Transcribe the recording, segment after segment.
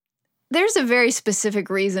There's a very specific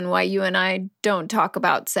reason why you and I don't talk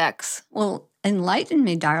about sex. Well, enlighten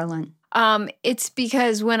me, darling. It's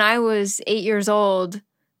because when I was 8 years old,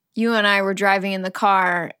 you and I were driving in the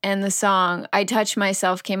car and the song I Touch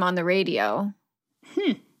Myself came on the radio. Do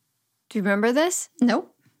you remember this?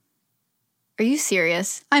 Nope. Are you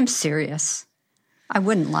serious? I'm serious. I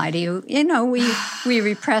wouldn't lie to you. You know, we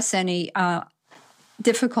repress any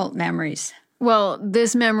difficult memories. Well,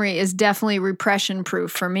 this memory is definitely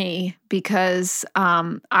repression-proof for me because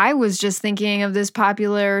I was just thinking of this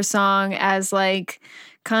popular song as like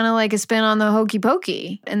kind of like a spin on the hokey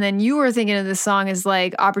pokey. And then you were thinking of this song as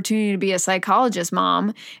like opportunity to be a psychologist,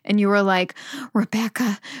 Mom. And you were like,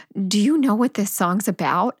 Rebecca, do you know what this song's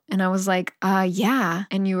about? And I was like, yeah.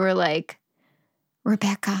 And you were like,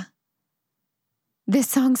 Rebecca, this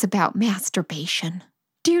song's about masturbation.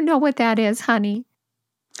 Do you know what that is, honey?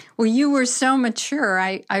 Well, you were so mature.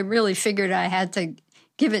 I really figured I had to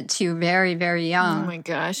give it to you very, very young. Oh my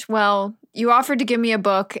gosh. Well, you offered to give me a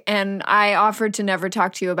book, and I offered to never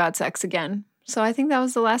talk to you about sex again. So I think that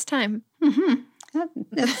was the last time. Mm-hmm. That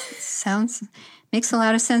makes a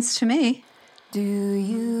lot of sense to me. Do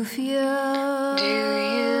you feel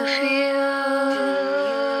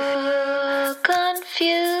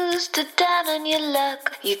confused or down on your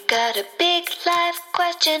luck? You got a big life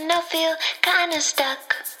question or feel kinda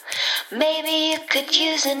stuck. Maybe you could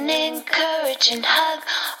use an encouraging hug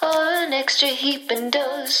or an extra heaping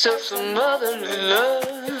dose of some motherly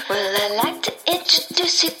love. Well, I'd like to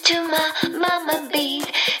introduce you to my Mama B.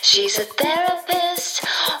 She's a therapist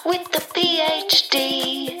with a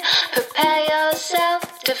PhD. Prepare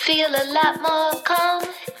yourself to feel a lot more calm,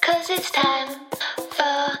 'cause it's time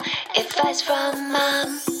for advice from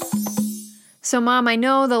Mom. So, Mom, I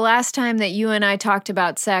know the last time that you and I talked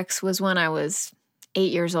about sex was when I was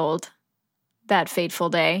 8 years old, that fateful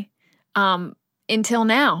day. Until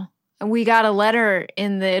now, we got a letter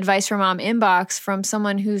in the Advice from Mom inbox from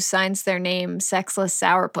someone who signs their name Sexless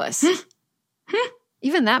Sourpuss.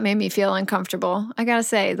 Even that made me feel uncomfortable. I gotta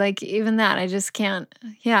say, like, even that, I just can't.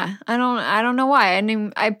 Yeah, I don't know why. I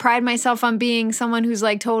mean, I pride myself on being someone who's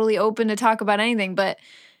like totally open to talk about anything, but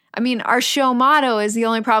I mean, our show motto is the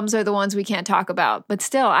only problems are the ones we can't talk about. But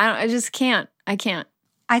still, I just can't. I can't.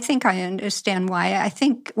 I think I understand why. I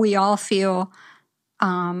think we all feel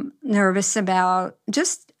nervous about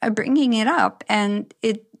just bringing it up, and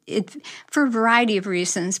it for a variety of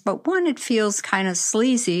reasons. But one, it feels kind of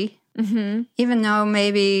sleazy, even though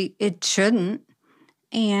maybe it shouldn't,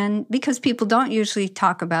 and because people don't usually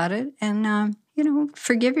talk about it. And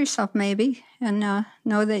forgive yourself maybe, and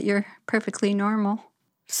know that you're perfectly normal.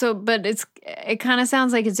 So, but it kind of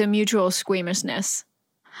sounds like it's a mutual squeamishness.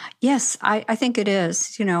 Yes, I think it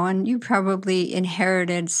is, and you probably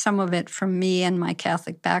inherited some of it from me and my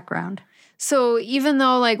Catholic background. So even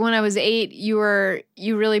though like when I was 8, you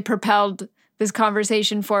really propelled this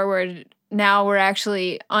conversation forward, now we're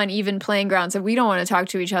actually on even playing grounds and we don't want to talk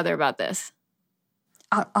to each other about this.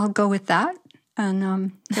 I'll go with that.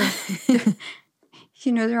 And,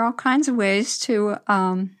 there are all kinds of ways to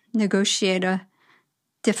negotiate a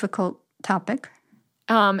difficult topic.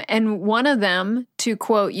 And one of them, to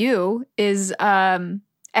quote you, is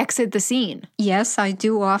exit the scene. Yes, I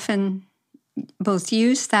do often both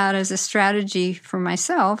use that as a strategy for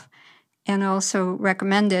myself and also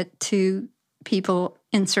recommend it to people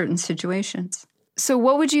in certain situations. So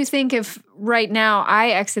what would you think if right now I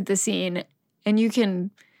exit the scene and you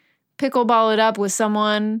can pickleball it up with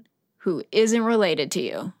someone who isn't related to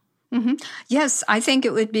you? Mm-hmm. Yes, I think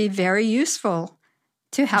it would be very useful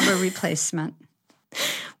to have a replacement.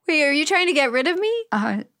 Wait, are you trying to get rid of me?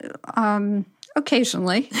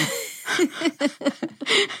 Occasionally.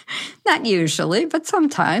 Not usually, but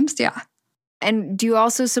sometimes, yeah. And do you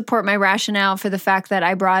also support my rationale for the fact that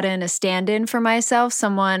I brought in a stand-in for myself,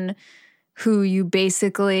 someone who you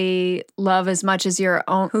basically love as much as your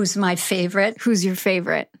own? Who's my favorite? Who's your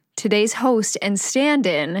favorite? Today's host and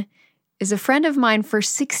stand-in is a friend of mine for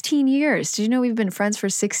 16 years. Did you know we've been friends for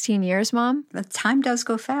 16 years, Mom? The time does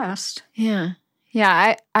go fast. Yeah.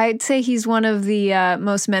 Yeah, I'd say he's one of the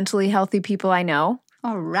most mentally healthy people I know.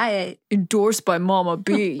 All right. Endorsed by Mama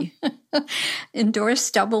B.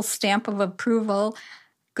 Endorsed, double stamp of approval,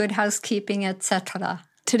 good housekeeping, etc.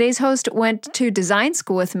 Today's host went to design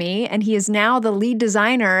school with me, and he is now the lead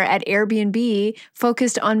designer at Airbnb,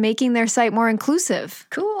 focused on making their site more inclusive.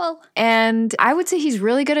 Cool. And I would say he's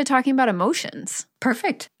really good at talking about emotions.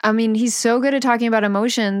 Perfect. I mean, he's so good at talking about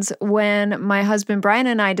emotions. When my husband Brian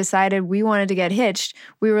and I decided we wanted to get hitched,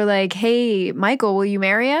 we were like, hey, Michael, will you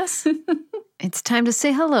marry us? It's time to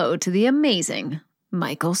say hello to the amazing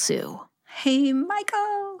Michael Sue. Hey,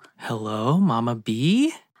 Michael. Hello, Mama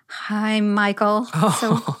B. Hi, Michael.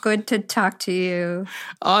 So good to talk to you.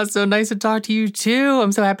 Oh, so nice to talk to you too.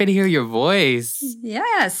 I'm so happy to hear your voice.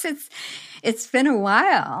 Yes, it's been a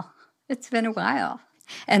while. It's been a while.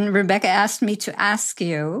 And Rebecca asked me to ask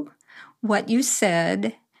you what you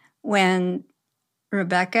said when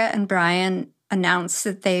Rebecca and Brian announced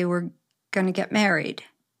that they were going to get married.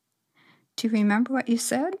 Do you remember what you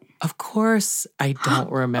said? Of course, I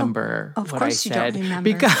don't remember of what I course you said. don't remember.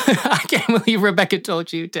 Because I can't believe Rebecca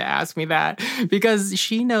told you to ask me that because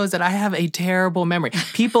she knows that I have a terrible memory.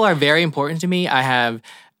 People are very important to me. I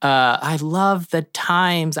love the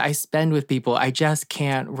times I spend with people. I just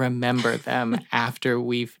can't remember them after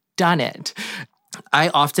we've done it. I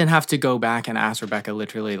often have to go back and ask Rebecca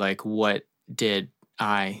literally like, what did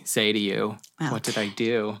I say to you? Well, what did I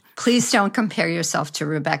do? Please don't compare yourself to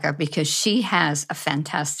Rebecca because she has a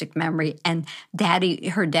fantastic memory, and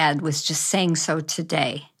her dad was just saying so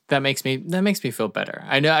today. That makes me feel better.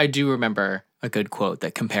 I know I do remember a good quote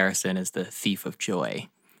that comparison is the thief of joy.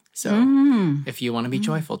 So if you want to be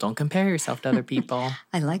joyful, don't compare yourself to other people.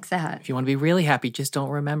 I like that. If you want to be really happy, just don't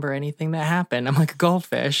remember anything that happened. I'm like a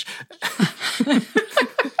goldfish.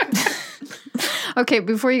 Okay,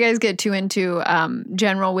 before you guys get too into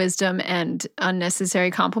general wisdom and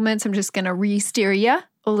unnecessary compliments, I'm just going to re-steer you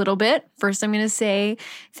a little bit. First, I'm going to say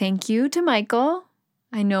thank you to Michael.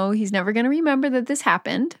 I know he's never going to remember that this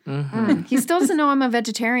happened. Mm-hmm. He still doesn't know I'm a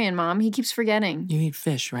vegetarian, Mom. He keeps forgetting. You eat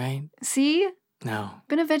fish, right? See? No.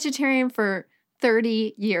 Been a vegetarian for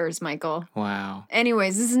 30 years, Michael. Wow.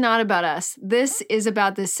 Anyways, this is not about us. This is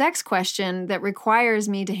about this sex question that requires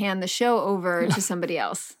me to hand the show over to somebody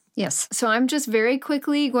else. Yes. So I'm just very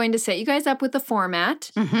quickly going to set you guys up with the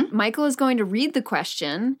format. Mm-hmm. Michael is going to read the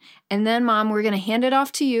question, and then, Mom, we're going to hand it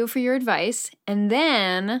off to you for your advice, and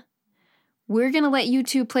then we're going to let you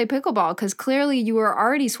two play pickleball because clearly you are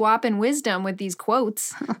already swapping wisdom with these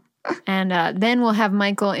quotes. And then we'll have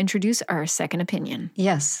Michael introduce our second opinion.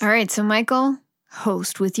 Yes. All right, so Michael,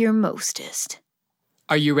 host with your mostest.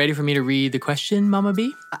 Are you ready for me to read the question, Mama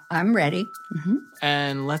B? I'm ready. Mm-hmm.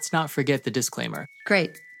 And let's not forget the disclaimer.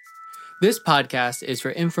 Great. This podcast is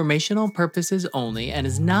for informational purposes only and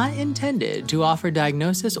is not intended to offer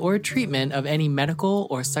diagnosis or treatment of any medical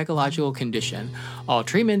or psychological condition. All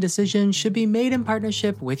treatment decisions should be made in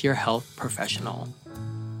partnership with your health professional.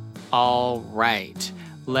 All right,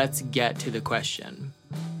 let's get to the question.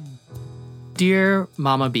 Dear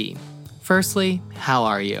Mama B, firstly, how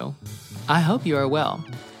are you? I hope you are well.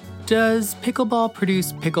 Does pickleball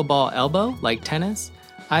produce pickleball elbow like tennis?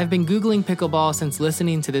 I've been Googling pickleball since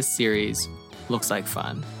listening to this series. Looks like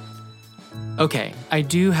fun. Okay, I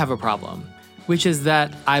do have a problem, which is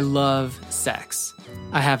that I love sex.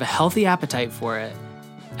 I have a healthy appetite for it.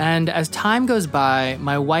 And as time goes by,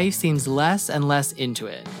 my wife seems less and less into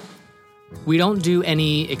it. We don't do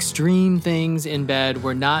any extreme things in bed.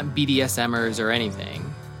 We're not BDSMers or anything.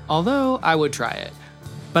 Although I would try it.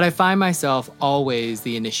 But I find myself always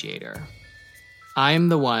the initiator. I'm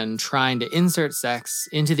the one trying to insert sex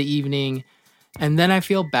into the evening, and then I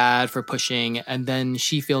feel bad for pushing, and then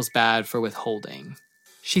she feels bad for withholding.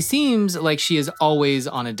 She seems like she is always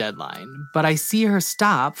on a deadline, but I see her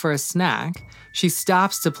stop for a snack. She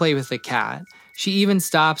stops to play with the cat. She even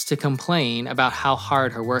stops to complain about how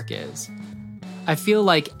hard her work is. I feel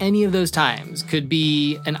like any of those times could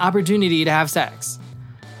be an opportunity to have sex.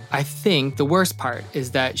 I think the worst part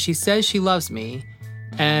is that she says she loves me,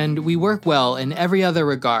 and we work well in every other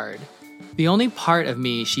regard. The only part of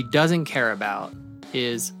me she doesn't care about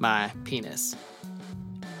is my penis.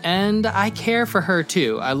 And I care for her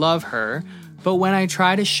too. I love her, but when I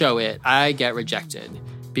try to show it, I get rejected.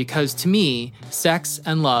 Because to me, sex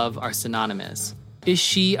and love are synonymous. Is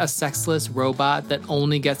she a sexless robot that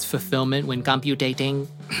only gets fulfillment when computating?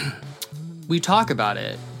 We talk about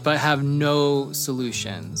it, but have no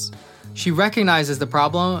solutions. She recognizes the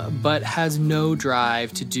problem, but has no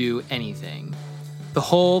drive to do anything. The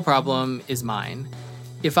whole problem is mine.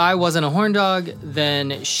 If I wasn't a horn dog,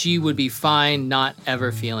 then she would be fine not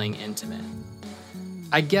ever feeling intimate.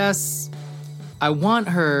 I guess I want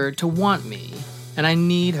her to want me, and I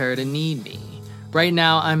need her to need me. Right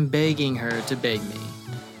now, I'm begging her to beg me.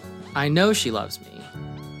 I know she loves me.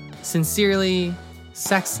 Sincerely,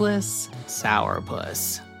 Sexless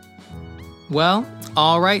Sourpuss. Well,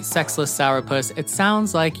 all right, Sexless Sourpuss, it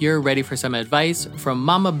sounds like you're ready for some advice from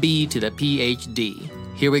Mama B to the PhD.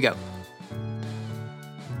 Here we go.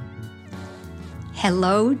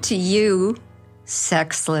 Hello to you,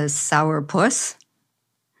 Sexless Sourpuss.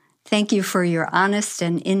 Thank you for your honest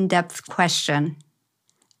and in-depth question.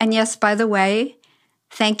 And yes, by the way,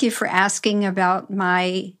 thank you for asking about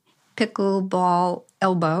my pickleball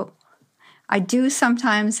elbow. I do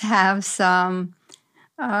sometimes have some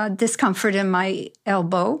discomfort in my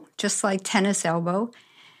elbow, just like tennis elbow.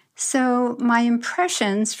 So my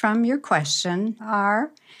impressions from your question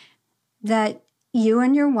are that you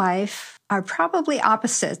and your wife are probably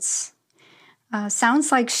opposites.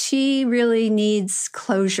 Sounds like she really needs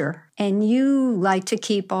closure, and you like to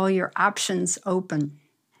keep all your options open.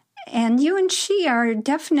 And you and she are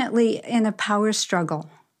definitely in a power struggle.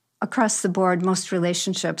 Across the board, most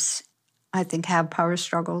relationships, I think, have power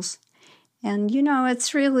struggles. And,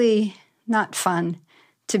 it's really not fun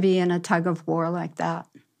to be in a tug of war like that.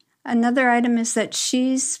 Another item is that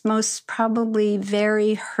she's most probably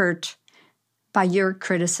very hurt by your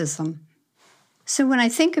criticism. So when I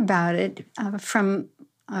think about it from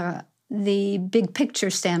the big picture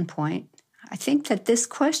standpoint, I think that this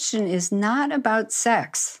question is not about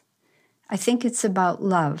sex. I think it's about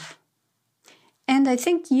love. And I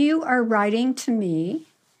think you are writing to me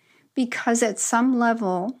because at some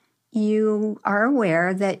level you are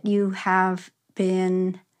aware that you have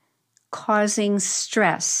been causing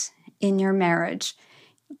stress in your marriage.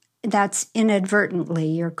 That's inadvertently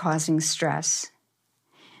you're causing stress.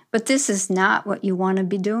 But this is not what you want to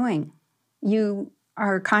be doing. You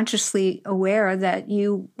are consciously aware that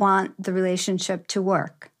you want the relationship to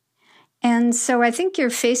work. And so I think you're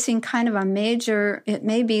facing kind of a major, it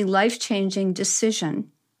may be life-changing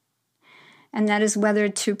decision. And that is whether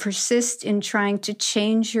to persist in trying to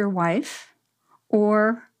change your wife,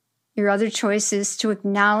 or your other choice is to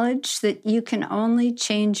acknowledge that you can only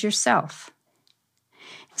change yourself.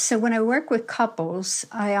 So when I work with couples,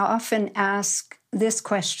 I often ask this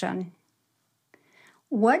question: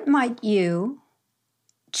 what might you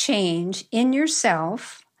change in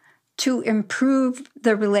yourself to improve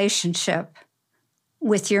the relationship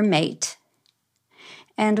with your mate?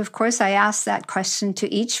 And of course, I ask that question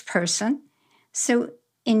to each person. So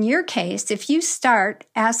in your case, if you start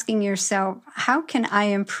asking yourself, how can I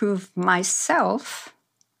improve myself?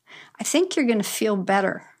 I think you're going to feel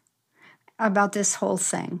better about this whole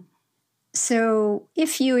thing. So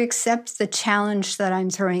if you accept the challenge that I'm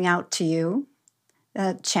throwing out to you,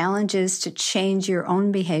 that challenge is to change your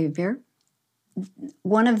own behavior.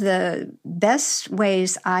 One of the best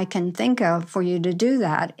ways I can think of for you to do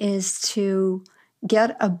that is to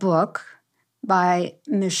get a book by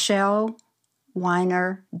Michelle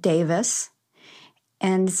Weiner Davis.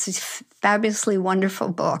 And it's a fabulously wonderful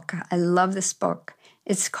book. I love this book.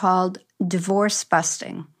 It's called Divorce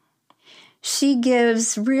Busting. She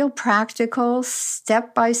gives real practical,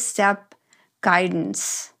 step-by-step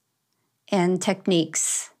guidance and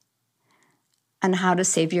techniques on how to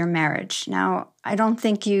save your marriage. Now, I don't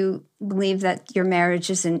think you believe that your marriage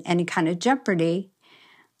is in any kind of jeopardy,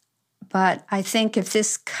 but I think if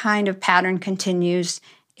this kind of pattern continues,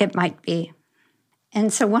 it might be.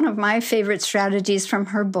 And so one of my favorite strategies from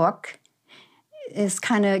her book is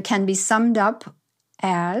can be summed up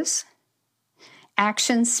as: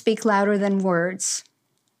 actions speak louder than words.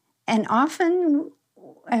 And often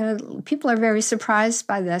people are very surprised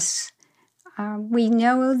by this. We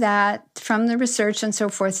know that from the research and so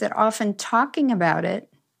forth that often talking about it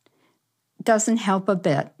doesn't help a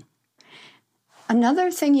bit. Another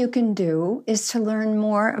thing you can do is to learn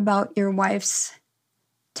more about your wife's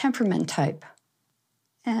temperament type.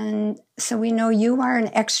 And so we know you are an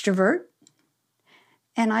extrovert,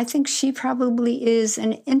 and I think she probably is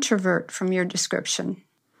an introvert from your description.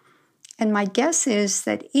 And my guess is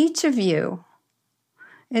that each of you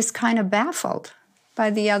is kind of baffled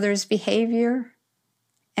by the other's behavior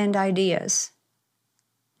and ideas.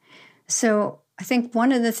 So I think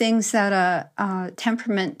one of the things that a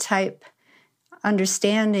temperament type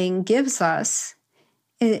understanding gives us,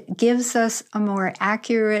 it gives us a more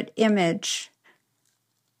accurate image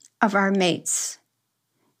of our mates.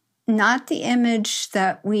 Not the image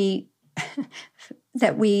that we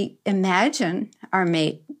imagine our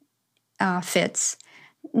mate fits,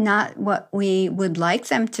 not what we would like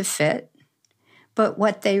them to fit, but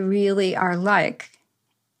what they really are like,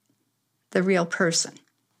 the real person.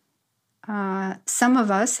 Some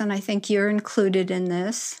of us, and I think you're included in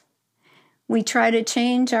this, we try to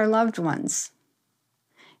change our loved ones.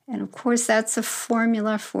 And of course, that's a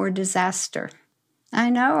formula for disaster. I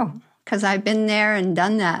know, because I've been there and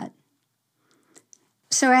done that.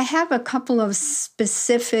 So I have a couple of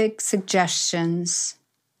specific suggestions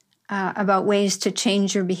about ways to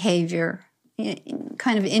change your behavior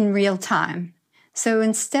kind of in real time. So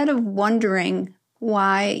instead of wondering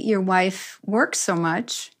why your wife works so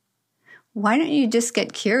much, why don't you just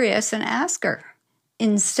get curious and ask her?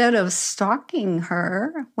 Instead of stalking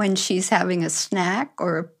her when she's having a snack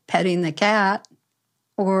or petting the cat,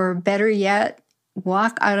 or better yet,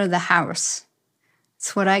 walk out of the house.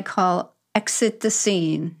 It's what I call exit the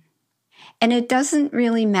scene. And it doesn't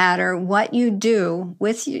really matter what you do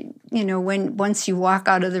with once you walk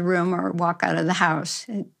out of the room or walk out of the house.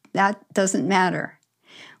 That doesn't matter.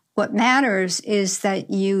 What matters is that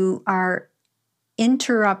you are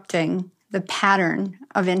interrupting the pattern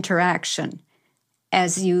of interaction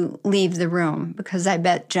as you leave the room, because I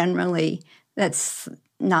bet generally that's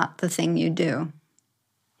not the thing you do.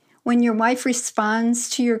 When your wife responds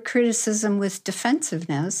to your criticism with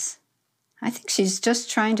defensiveness, I think she's just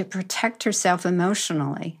trying to protect herself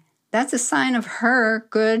emotionally. That's a sign of her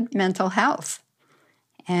good mental health.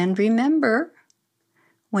 And remember,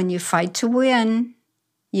 when you fight to win,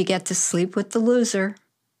 you get to sleep with the loser.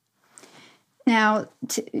 Now,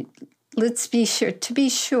 let's be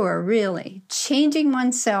sure, really, changing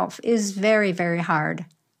oneself is very, very hard.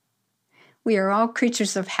 We are all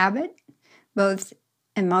creatures of habit, both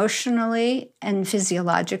emotionally and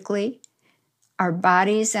physiologically. Our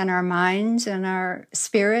bodies and our minds and our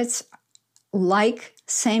spirits like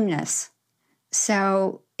sameness.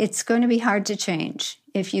 So it's going to be hard to change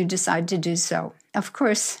if you decide to do so. Of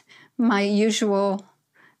course, my usual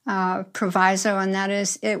proviso, and that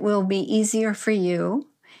is it will be easier for you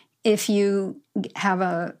if you have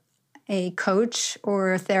a coach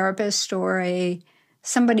or a therapist or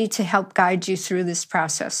somebody to help guide you through this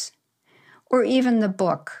process. Or even the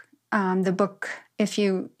book. If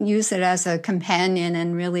you use it as a companion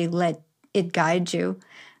and really let it guide you.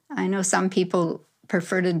 I know some people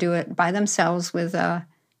prefer to do it by themselves with a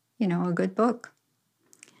good book.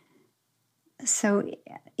 So,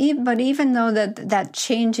 but even though that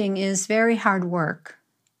changing is very hard work,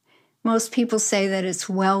 most people say that it's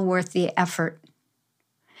well worth the effort.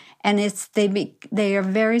 And they are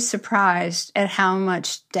very surprised at how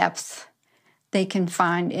much depth they can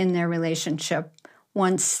find in their relationship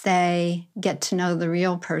once they get to know the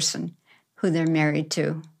real person who they're married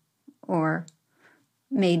to or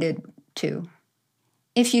mated to.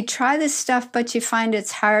 If you try this stuff but you find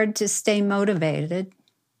it's hard to stay motivated,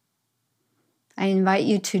 I invite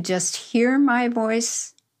you to just hear my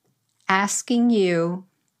voice asking you,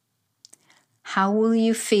 how will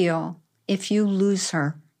you feel if you lose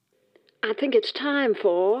her? I think it's time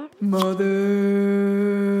for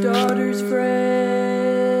Mother-daughter's friend.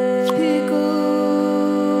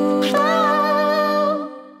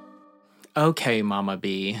 Okay, Mama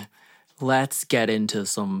B, let's get into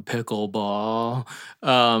some pickleball.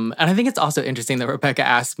 And I think it's also interesting that Rebecca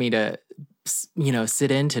asked me to,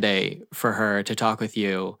 sit in today for her to talk with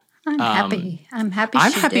you. I'm happy. I'm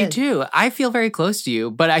happy too. I feel very close to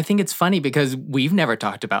you, but I think it's funny because we've never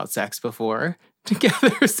talked about sex before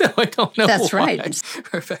together, so I don't know That's why. right.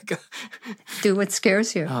 Rebecca. Do what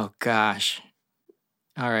scares you. Oh, gosh.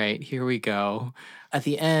 All right, here we go. At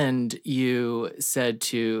the end, you said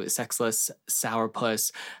to Sexless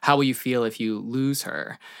Sourpuss, how will you feel if you lose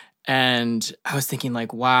her? And I was thinking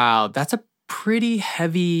wow, that's a pretty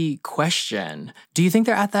heavy question. Do you think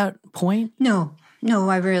they're at that point? No,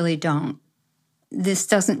 I really don't. This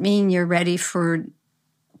doesn't mean you're ready for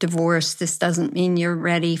divorce. This doesn't mean you're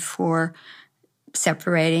ready for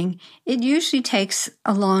separating. It usually takes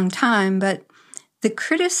a long time, but the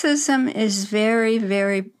criticism is very,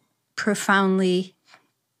 very profoundly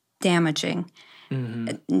damaging.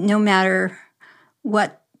 Mm-hmm. No matter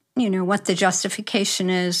what the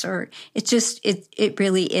justification is, or it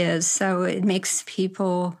really is. So it makes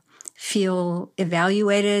people feel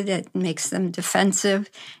evaluated. It makes them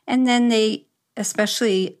defensive. And then they,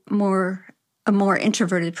 especially a more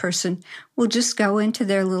introverted person, will just go into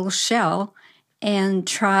their little shell and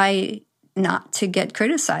try not to get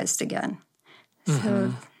criticized again. Mm-hmm. So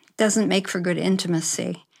it doesn't make for good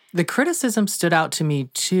intimacy. The criticism stood out to me,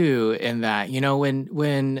 too, in that,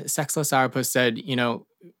 when Sexless Sourpuss said,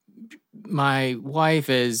 my wife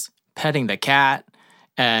is petting the cat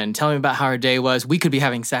and telling me about how her day was, we could be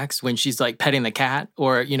having sex when she's, petting the cat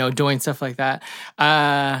or, doing stuff like that.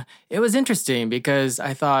 It was interesting because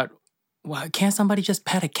I thought, well, can't somebody just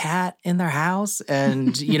pet a cat in their house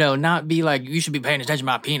and, not be like, you should be paying attention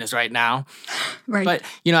to my penis right now. Right. But,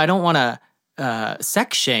 I don't want to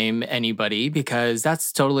sex shame anybody because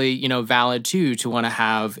that's totally, valid too, to want to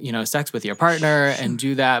have, sex with your partner and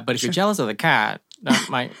do that. But if you're jealous of the cat, that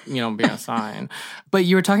might, be a sign. But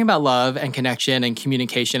you were talking about love and connection and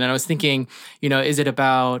communication. And I was thinking, is it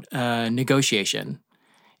about negotiation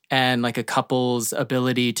and a couple's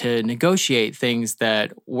ability to negotiate things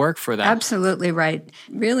that work for them? Absolutely right.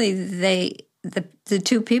 Really, the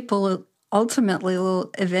two people ultimately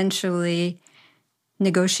will eventually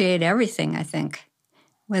negotiate everything, I think,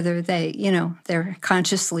 whether they're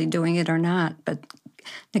consciously doing it or not. But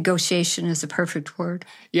negotiation is a perfect word.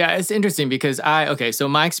 Yeah, it's interesting because so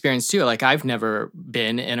my experience too, like I've never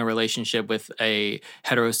been in a relationship with a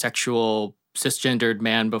heterosexual cisgendered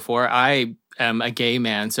man before. I am a gay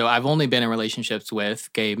man, so I've only been in relationships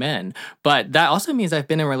with gay men. But that also means I've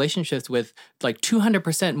been in relationships with like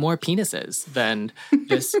 200% more penises than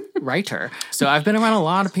this writer. So I've been around a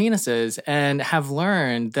lot of penises and have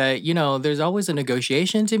learned that, there's always a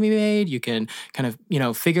negotiation to be made. You can kind of,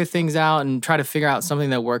 figure things out and try to figure out something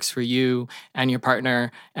that works for you and your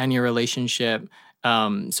partner and your relationship. So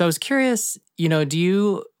I was curious,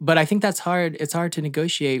 but I think that's hard. It's hard to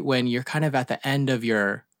negotiate when you're kind of at the end of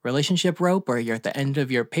your relationship rope, or you're at the end of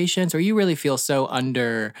your patience, or you really feel so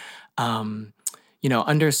underserved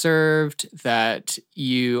that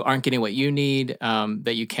you aren't getting what you need,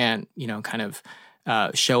 that you can't,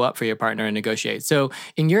 show up for your partner and negotiate. So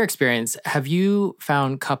in your experience, have you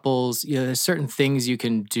found couples, there's certain things you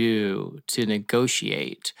can do to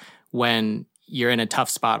negotiate when you're in a tough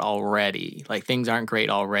spot already, like things aren't great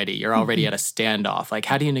already, you're already at a standoff. Like,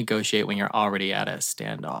 how do you negotiate when you're already at a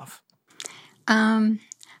standoff?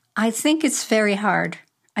 I think it's very hard.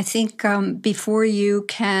 I think before you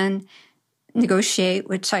can negotiate,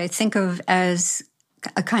 which I think of as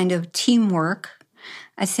a kind of teamwork,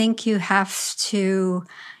 I think you have to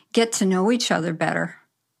get to know each other better.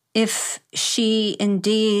 If she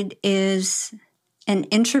indeed is an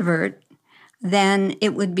introvert, then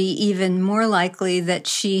it would be even more likely that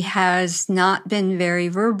she has not been very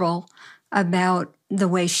verbal about the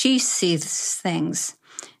way she sees things.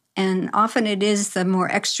 And often it is the more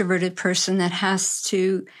extroverted person that has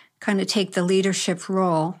to kind of take the leadership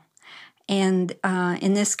role. And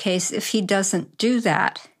in this case, if he doesn't do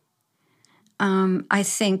that, I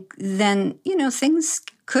think then, things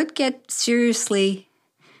could get seriously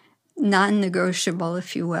non-negotiable,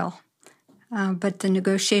 if you will. But the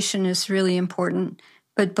negotiation is really important.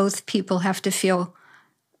 But both people have to feel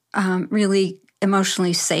really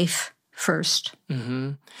emotionally safe first.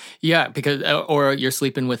 Mm-hmm. Yeah, because or you're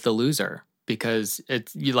sleeping with the loser because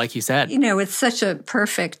it's like you said. It's such a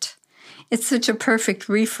perfect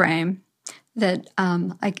reframe that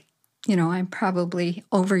I probably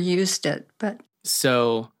overused it. But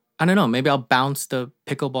so I don't know, maybe I'll bounce the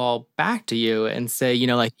pickleball back to you and say, you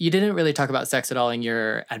didn't really talk about sex at all in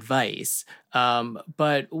your advice,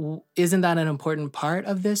 but isn't that an important part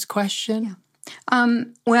of this question? Yeah.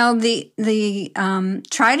 Well, the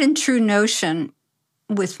tried and true notion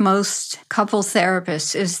with most couple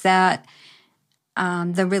therapists is that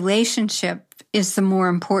the relationship is the more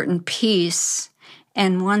important piece.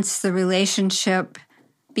 And once the relationship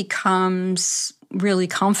becomes really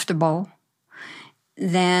comfortable,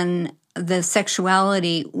 then the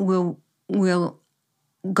sexuality will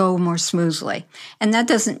go more smoothly. And that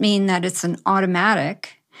doesn't mean that it's an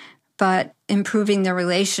automatic, but improving the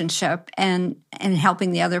relationship and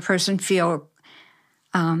helping the other person feel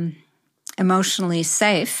emotionally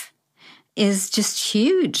safe is just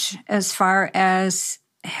huge as far as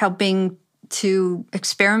helping to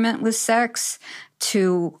experiment with sex,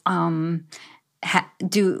 to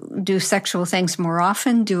do sexual things more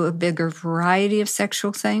often, do a bigger variety of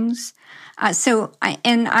sexual things.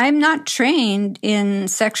 I'm not trained in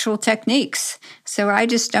sexual techniques, so I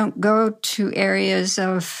just don't go to areas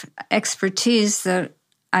of expertise that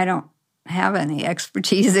I don't have any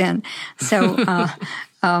expertise in. So,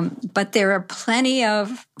 but there are plenty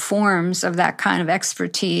of forms of that kind of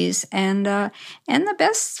expertise, and the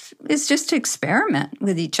best is just to experiment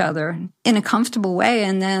with each other in a comfortable way,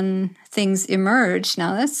 and then things emerge.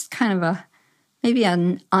 Now, that's kind of maybe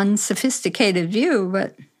an unsophisticated view,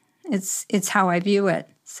 but it's how I view it.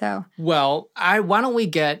 So, well, why don't we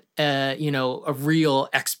get a real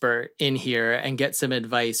expert in here and get some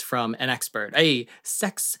advice from an expert, a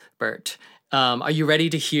sexpert. Are you ready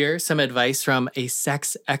to hear some advice from a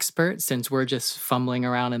sex expert since we're just fumbling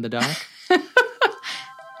around in the dark?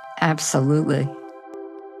 Absolutely.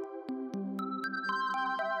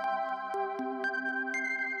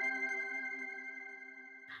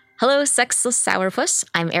 Hello, Sexless Sourpuss.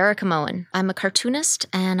 I'm Erika Moen. I'm a cartoonist,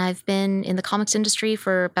 and I've been in the comics industry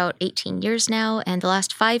for about 18 years now. And the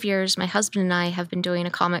last 5 years, my husband and I have been doing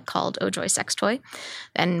a comic called Oh Joy Sex Toy.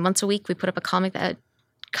 And once a week, we put up a comic that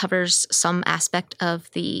covers some aspect of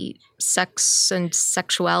the sex and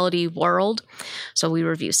sexuality world. So we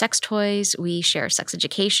review sex toys, we share sex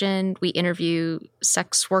education, we interview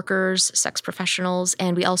sex workers, sex professionals,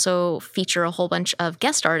 and we also feature a whole bunch of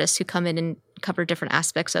guest artists who come in and cover different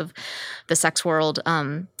aspects of the sex world,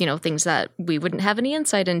 things that we wouldn't have any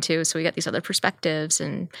insight into. So we got these other perspectives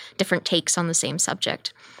and different takes on the same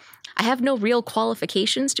subject. I have no real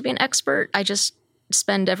qualifications to be an expert. I just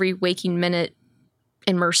spend every waking minute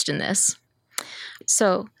immersed in this.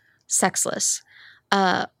 So, Sexless.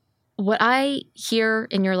 What I hear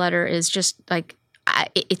in your letter is just like,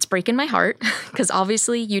 it's breaking my heart because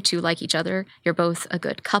obviously you two like each other. You're both a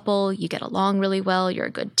good couple. You get along really well. You're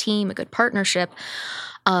a good team, a good partnership.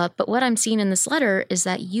 But what I'm seeing in this letter is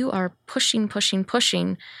that you are pushing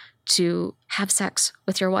to have sex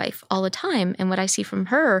with your wife all the time. And what I see from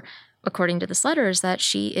her, according to this letter, is that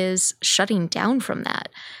she is shutting down from that.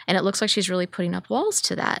 And it looks like she's really putting up walls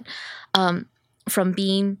to that, from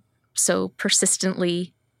being so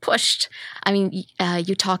persistently pushed. I mean,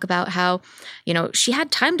 you talk about how, she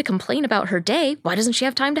had time to complain about her day. Why doesn't she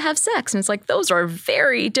have time to have sex? And it's like, those are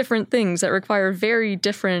very different things that require very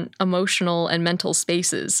different emotional and mental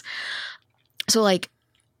spaces. So like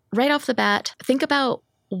right off the bat, think about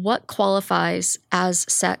what qualifies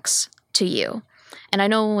as sex to you. And I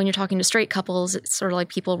know when you're talking to straight couples, it's sort of like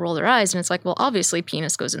people roll their eyes and it's like, well, obviously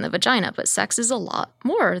penis goes in the vagina, but sex is a lot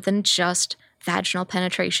more than just vaginal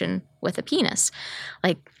penetration with a penis.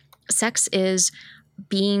 Like, sex is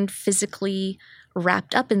being physically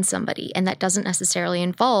wrapped up in somebody, and that doesn't necessarily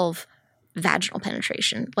involve vaginal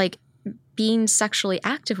penetration. Like, being sexually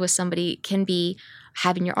active with somebody can be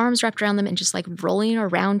having your arms wrapped around them and just like rolling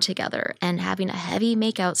around together and having a heavy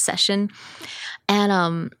makeout session.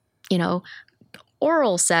 And,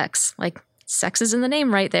 oral sex, like, sex is in the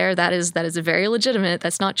name right there. That is very legitimate.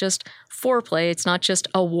 That's not just foreplay. It's not just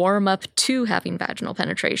a warm up to having vaginal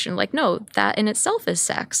penetration. Like, no, that in itself is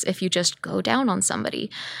sex. If you just go down on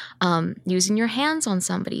somebody, using your hands on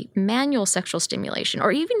somebody, manual sexual stimulation,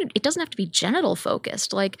 or even it doesn't have to be genital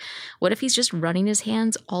focused. Like, what if he's just running his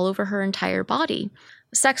hands all over her entire body?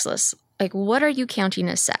 Sexless. Like, what are you counting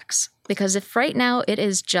as sex? Because if right now it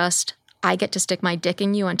is just, I get to stick my dick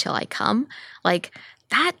in you until I come, like,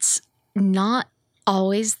 that's not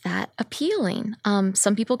always that appealing.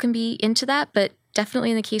 Some people can be into that, but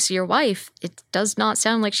definitely in the case of your wife, it does not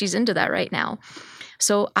sound like she's into that right now.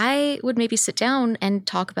 So I would maybe sit down and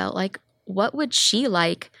talk about, like, what would she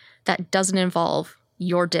like that doesn't involve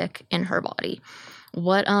your dick in her body?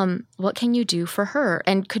 What can you do for her?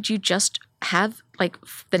 And could you just have, like,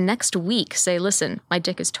 the next week say, listen, my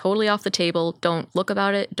dick is totally off the table. Don't look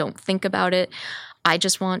about it. Don't think about it. I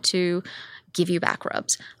just want to give you back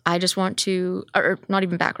rubs. I just want to, or not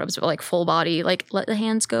even back rubs, but like full body, like let the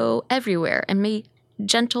hands go everywhere and be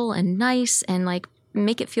gentle and nice and like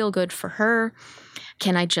make it feel good for her.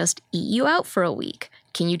 Can I just eat you out for a week?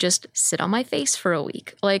 Can you just sit on my face for a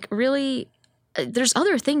week? Like, really, there's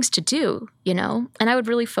other things to do, And I would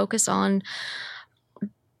really focus on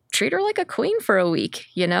treat her like a queen for a week,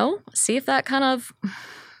 See if that kind of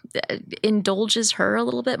indulges her a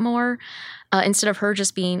little bit more, instead of her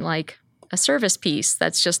just being like a service piece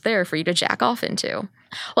that's just there for you to jack off into.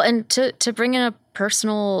 Well, and to bring in a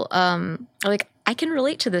personal, like, I can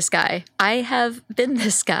relate to this guy. I have been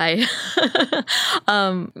this guy.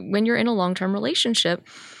 When you're in a long-term relationship,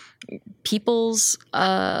 people's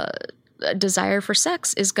desire for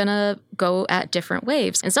sex is gonna go at different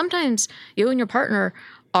waves. And sometimes you and your partner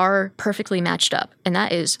are perfectly matched up, and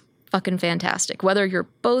that is fucking fantastic. Whether you're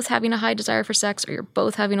both having a high desire for sex or you're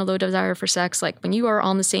both having a low desire for sex, like, when you are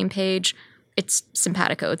on the same page, it's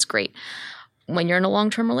simpatico. It's great. When you're in a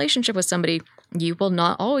long-term relationship with somebody, you will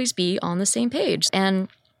not always be on the same page. And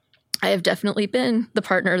I have definitely been the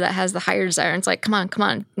partner that has the higher desire. And it's like, come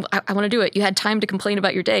on. I want to do it. You had time to complain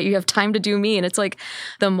about your day. You have time to do me. And it's like,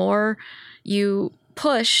 the more you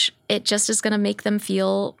push, it just is going to make them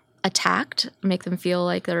feel attacked, make them feel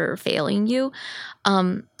like they're failing you.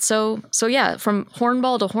 So yeah, from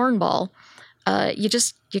hornball to hornball,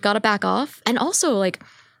 you got to back off. And also, like,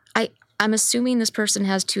 I'm assuming this person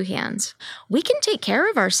has two hands. We can take care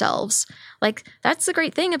of ourselves. Like, that's the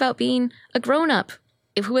great thing about being a grown-up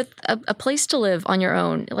with a place to live on your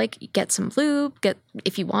own. Like, get some lube,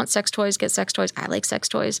 if you want sex toys, get sex toys. I like sex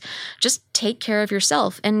toys. Just take care of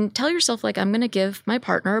yourself and tell yourself, like, I'm going to give my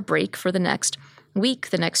partner a break for the next week,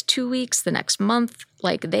 the next 2 weeks, the next month.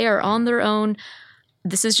 Like, they are on their own.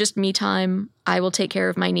 This is just me time. I will take care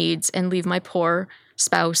of my needs and leave my poor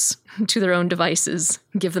spouse to their own devices,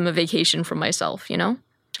 give them a vacation from myself,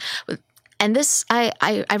 And this,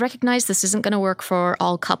 I recognize this isn't going to work for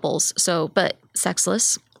all couples. So, but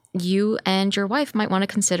Sexless, you and your wife might want to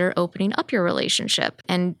consider opening up your relationship.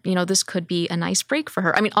 And, this could be a nice break for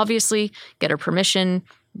her. I mean, obviously, get her permission.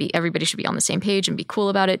 Everybody should be on the same page and be cool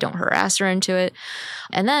about it. Don't harass her into it.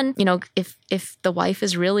 And then, if the wife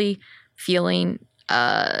is really feeling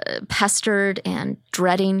pestered and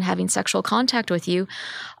dreading having sexual contact with you,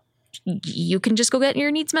 you can just go get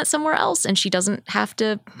your needs met somewhere else, and she doesn't have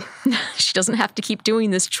to keep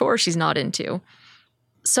doing this chore she's not into.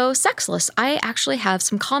 So Sexless, I actually have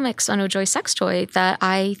some comics on Ojoy Sex Toy that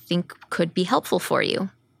I think could be helpful for you.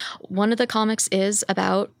 One of the comics is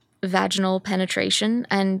about vaginal penetration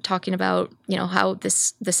and talking about, how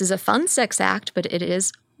this is a fun sex act, but it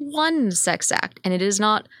is one sex act, and it is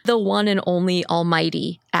not the one and only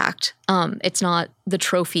almighty act. It's not the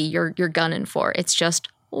trophy you're gunning for. It's just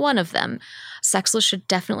one of them. Sexless should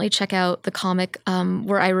definitely check out the comic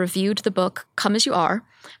where I reviewed the book Come As You Are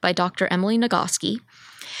by Dr. Emily Nagoski.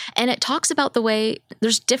 And it talks about the way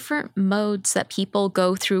there's different modes that people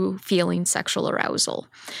go through feeling sexual arousal.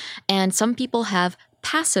 And some people have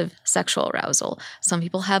passive sexual arousal. Some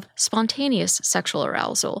people have spontaneous sexual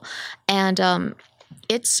arousal. And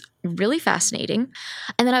it's really fascinating.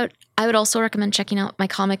 And then I would also recommend checking out my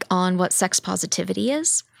comic on what sex positivity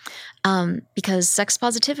is. Because sex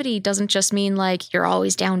positivity doesn't just mean like you're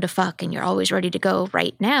always down to fuck and you're always ready to go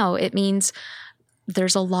right now. It means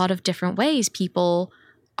there's a lot of different ways people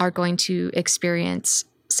are going to experience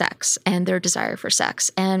sex and their desire for sex.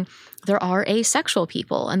 And there are asexual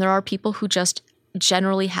people, and there are people who just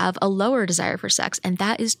generally have a lower desire for sex. And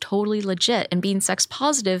that is totally legit. And being sex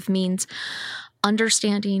positive means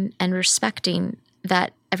understanding and respecting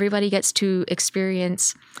that everybody gets to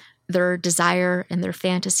experience their desire and their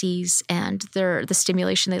fantasies and the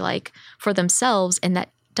stimulation they like for themselves. And that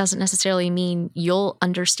doesn't necessarily mean you'll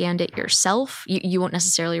understand it yourself. You won't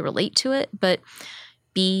necessarily relate to it, but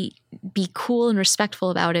be cool and respectful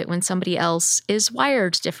about it when somebody else is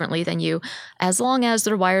wired differently than you, as long as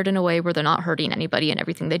they're wired in a way where they're not hurting anybody and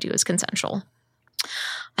everything they do is consensual.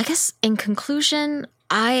 I guess in conclusion,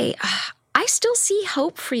 I still see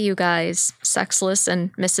hope for you guys, Sexless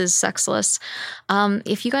and Mrs. Sexless.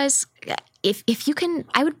 If you guys, if you can,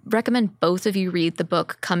 I would recommend both of you read the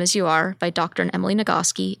book Come As You Are by Dr. Emily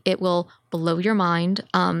Nagoski. It will blow your mind.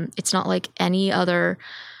 It's not like any other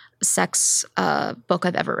sex book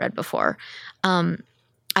I've ever read before. I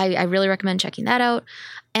really recommend checking that out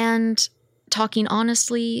and talking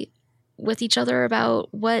honestly with each other about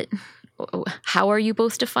how are you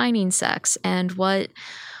both defining sex and what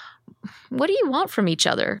do you want from each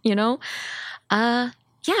other, Yeah,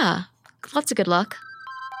 lots of good luck.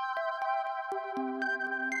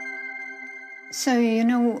 So,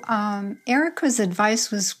 Erika's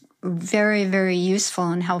advice was very, very useful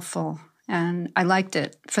and helpful, and I liked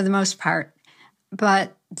it for the most part.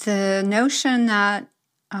 But the notion that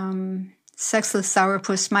Sexless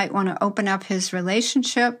Sourpuss might want to open up his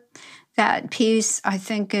relationship, that piece, I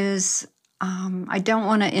think is, I don't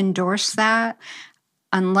want to endorse that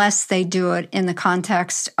unless they do it in the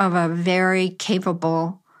context of a very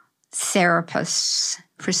capable therapist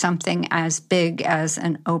for something as big as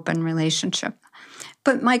an open relationship.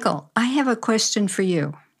 But Michael, I have a question for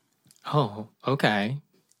you. Oh, okay.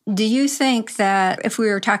 Do you think that if we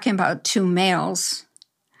were talking about two males,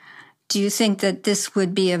 do you think that this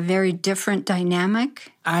would be a very different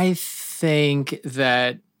dynamic? I think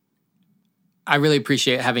that I really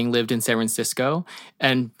appreciate having lived in San Francisco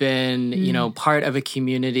and been, part of a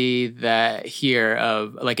community that here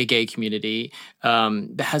of like a gay community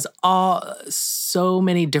that has so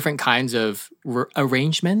many different kinds of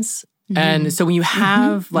arrangements. And so when you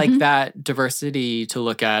have that diversity to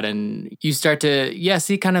look at and you start to,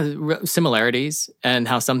 see kind of similarities and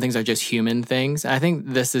how some things are just human things. I think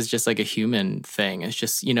this is just like a human thing. It's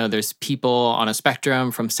just, there's people on a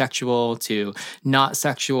spectrum from sexual to not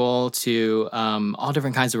sexual to all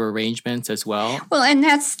different kinds of arrangements as well. Well, and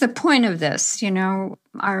that's the point of this.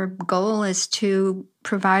 Our goal is to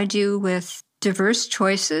provide you with diverse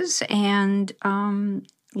choices and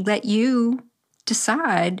let you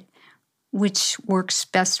decide which works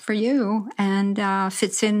best for you and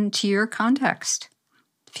fits into your context,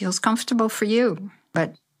 feels comfortable for you.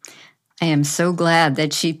 But I am so glad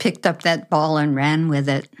that she picked up that ball and ran with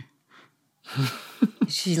it.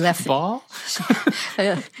 She left ball?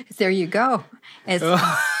 There you go. It's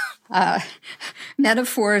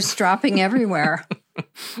metaphors dropping everywhere.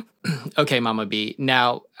 Okay, Mama B.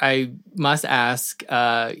 Now, I must ask,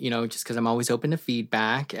 just because I'm always open to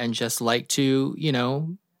feedback and just like to,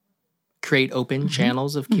 create open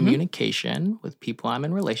channels of communication with people I'm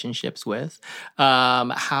in relationships with.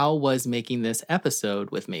 How was making this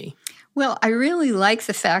episode with me? Well, I really like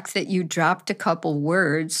the fact that you dropped a couple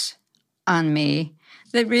words on me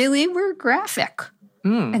that really were graphic.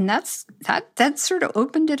 And that sort of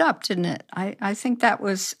opened it up, didn't it? I think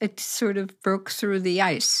it sort of broke through the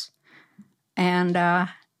ice. And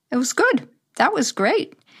it was good. That was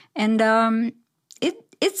great. And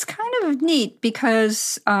it's kind of neat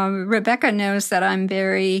because Rebecca knows that I'm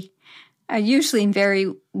very usually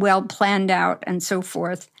very well planned out and so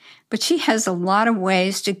forth. But she has a lot of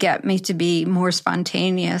ways to get me to be more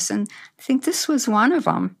spontaneous. And I think this was one of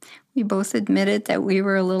them. We both admitted that we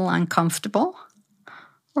were a little uncomfortable,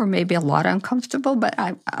 or maybe a lot uncomfortable, but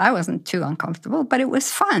I wasn't too uncomfortable. But it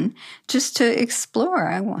was fun just to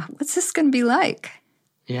explore. What's this going to be like?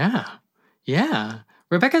 Yeah.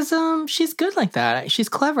 Rebecca's, she's good like that. She's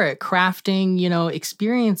clever at crafting,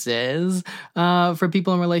 experiences for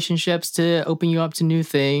people in relationships to open you up to new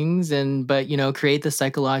things but create the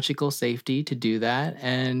psychological safety to do that.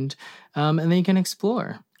 And then you can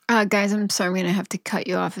explore. Guys, I'm sorry, I'm going to have to cut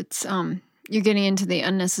you off. It's, you're getting into the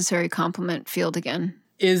unnecessary compliment field again.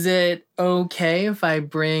 Is it okay if I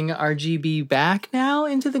bring RGB back now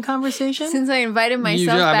into the conversation? Since I invited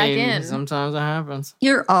myself back in. Sometimes that happens.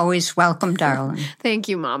 You're always welcome, darling. Thank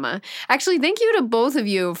you, Mama. Actually, thank you to both of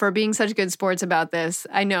you for being such good sports about this.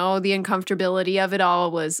 I know the uncomfortability of it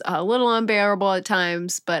all was a little unbearable at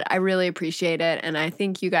times, but I really appreciate it. And I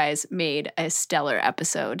think you guys made a stellar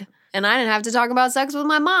episode. And I didn't have to talk about sex with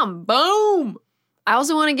my mom. Boom! I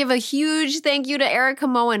also want to give a huge thank you to Erika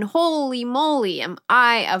Moen. Holy moly, am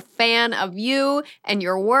I a fan of you and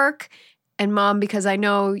your work. And Mom, because I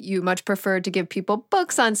know you much prefer to give people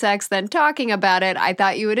books on sex than talking about it, I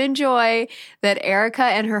thought you would enjoy that Erika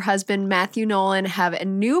and her husband, Matthew Nolan, have a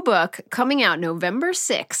new book coming out November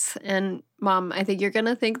 6th. And Mom, I think you're going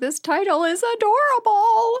to think this title is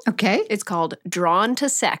adorable. Okay. It's called Drawn to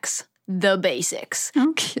Sex, The Basics.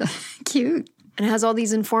 Okay. Cute. And it has all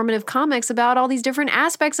these informative comics about all these different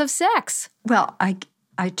aspects of sex. Well, I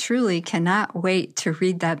truly cannot wait to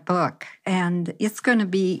read that book. And it's going to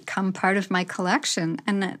become part of my collection.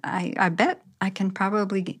 And I bet I can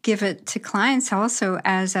probably give it to clients also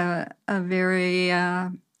as a very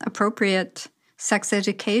appropriate sex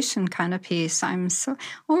education kind of piece.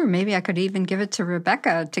 Or maybe I could even give it to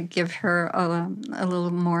Rebecca to give her a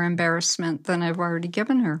little more embarrassment than I've already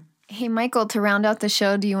given her. Hey, Michael, to round out the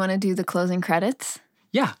show, do you want to do the closing credits?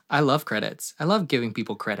 Yeah, I love credits. I love giving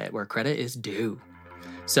people credit where credit is due.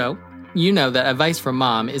 So, you know that Advice from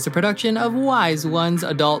Mom is a production of Wise Ones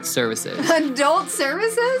Adult Services. Adult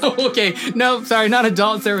Services? Oh, okay. No, sorry, not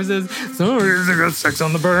Adult Services. Sorry, I got sex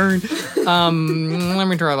on the burn. Let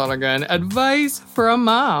me try that again. Advice from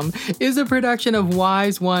Mom is a production of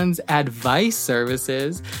Wise Ones Advice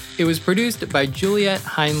Services. It was produced by Juliet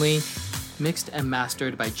Heinley, mixed and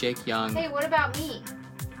mastered by Jake Young. Hey, what about me?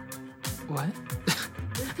 What?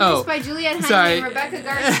 Produced by Juliet Heinley and Rebecca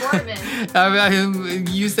Garza-Boardman.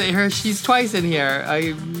 You say her, she's twice in here.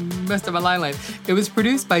 I messed up my line. It was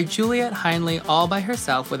produced by Juliet Heinley all by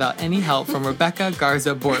herself without any help from Rebecca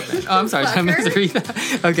Garza-Boardman. Oh, I'm sorry, did I misread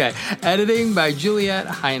that? Okay. Editing by Juliet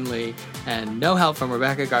Heinley and no help from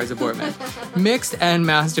Rebecca Garza-Boardman. Mixed and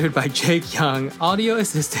mastered by Jake Young. Audio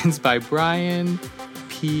assistance by Brian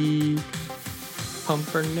P.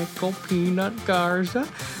 Pumpernickel Peanut Garza.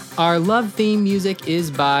 Our love theme music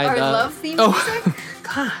is by love theme music?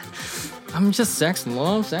 God. I'm just sex and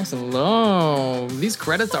love. These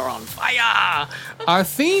credits are on fire. Our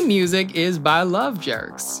theme music is by Love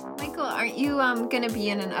Jerks. Michael, aren't you going to be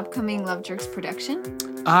in an upcoming Love Jerks production?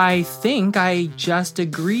 I think I just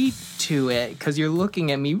agreed to it because you're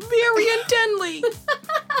looking at me very intently.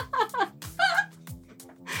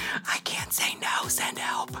 I can't say no, send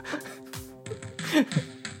help.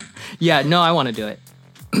 Yeah, no, I want to do it.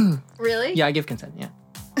 Really? Yeah, I give consent, yeah.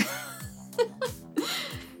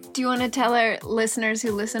 Do you want to tell our listeners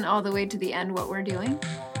who listen all the way to the end what we're doing?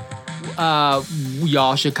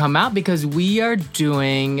 Y'all should come out because we are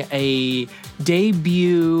doing a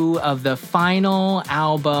debut of the final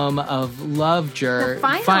album of Love Jerk.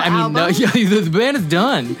 The final album? No, yeah, the band is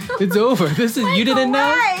done. It's over. This is you didn't know?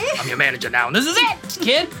 Why? I'm your manager now, and this is it,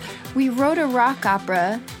 kid. We wrote a rock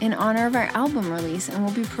opera in honor of our album release, and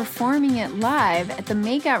we'll be performing it live at the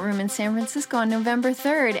Makeout Room in San Francisco on November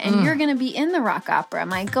 3rd, and you're going to be in the rock opera,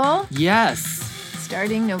 Michael. Yes.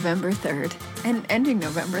 Starting November 3rd and ending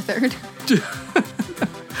November 3rd.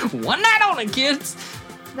 One night only, kids.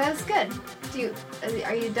 That's good.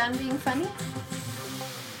 Are you done being funny?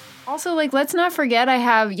 Also, let's not forget I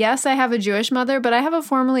have a Jewish mother, but I have a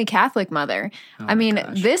formerly Catholic mother.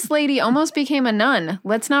 Gosh. This lady almost became a nun.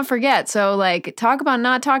 Let's not forget. So, talk about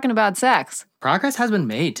not talking about sex. Progress has been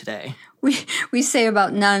made today. We say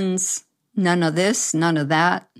about nuns, none of this, none of that.